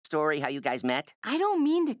story how you guys met? I don't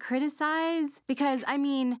mean to criticize, because, I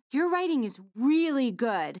mean, your writing is really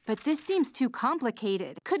good, but this seems too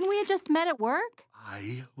complicated. Couldn't we have just met at work?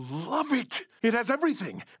 I love it! It has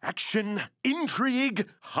everything. Action, intrigue,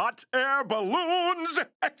 hot air balloons.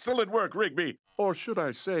 Excellent work, Rigby. Or should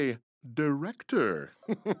I say, director.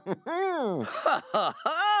 Ho, ho,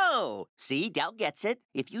 ho! See, Del gets it.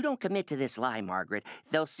 If you don't commit to this lie, Margaret,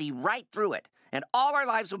 they'll see right through it, and all our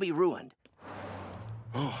lives will be ruined.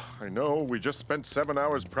 Oh, I know. We just spent 7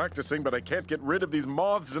 hours practicing, but I can't get rid of these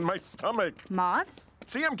moths in my stomach. Moths?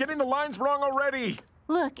 See, I'm getting the lines wrong already.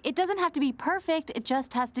 Look, it doesn't have to be perfect, it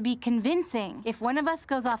just has to be convincing. If one of us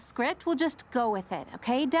goes off script, we'll just go with it,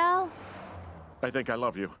 okay, Del? I think I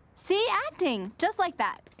love you. See, acting, just like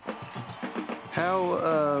that.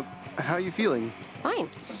 How you feeling? Fine.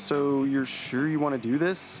 So you're sure you want to do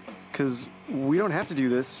this? Because we don't have to do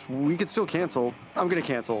this. We could still cancel. I'm gonna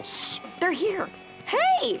cancel. Shh, they're here.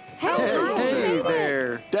 Hey! Hey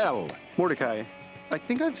there. Del, Mordecai, I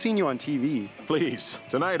think I've seen you on TV. please.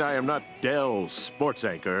 Tonight I am not Del's sports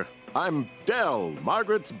anchor. I'm Del,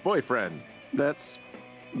 Margaret's boyfriend. That's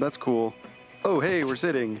cool. Oh, hey, we're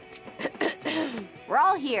sitting. We're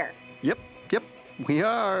all here. Yep, we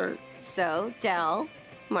are. So, Del,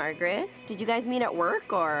 Margaret, did you guys meet at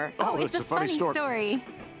work or? Oh, It's a funny story.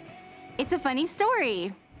 It's a funny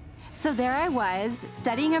story. So there I was,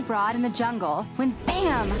 studying abroad in the jungle, when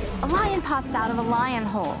bam, a lion pops out of a lion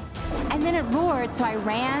hole. And then it roared, so I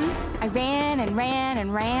ran and ran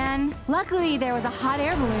and ran. Luckily, there was a hot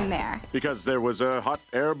air balloon there. Because there was a hot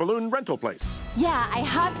air balloon rental place. Yeah, I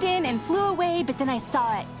hopped in and flew away, but then I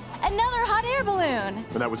saw it. Another hot air balloon.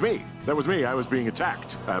 And that was me. I was being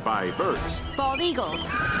attacked by birds. Bald eagles.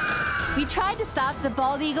 We tried to stop the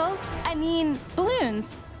bald eagles,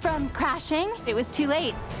 balloons, from crashing. It was too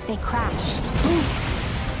late. They crashed.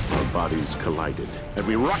 Our bodies collided, and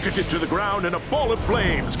we rocketed to the ground in a ball of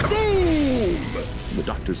flames. Kaboom! The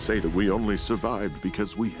doctors say that we only survived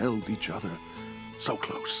because we held each other so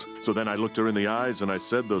close. So then I looked her in the eyes and I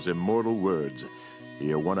said those immortal words.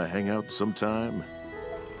 You want to hang out sometime?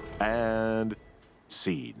 And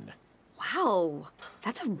scene. Wow,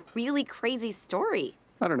 that's a really crazy story.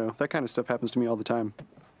 I don't know. That kind of stuff happens to me all the time.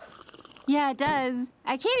 Yeah, it does.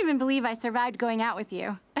 I can't even believe I survived going out with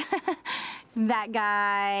you. That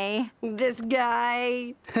guy. This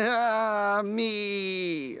guy.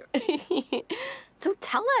 Me. So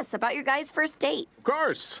tell us about your guys' first date. Of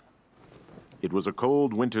course. It was a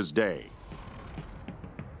cold winter's day.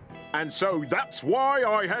 And so that's why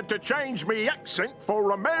I had to change me accent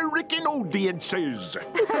for American audiences.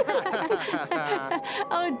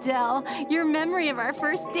 Oh, Del, your memory of our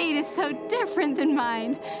first date is so different than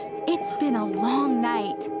mine. It's been a long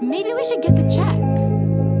night. Maybe we should get the check.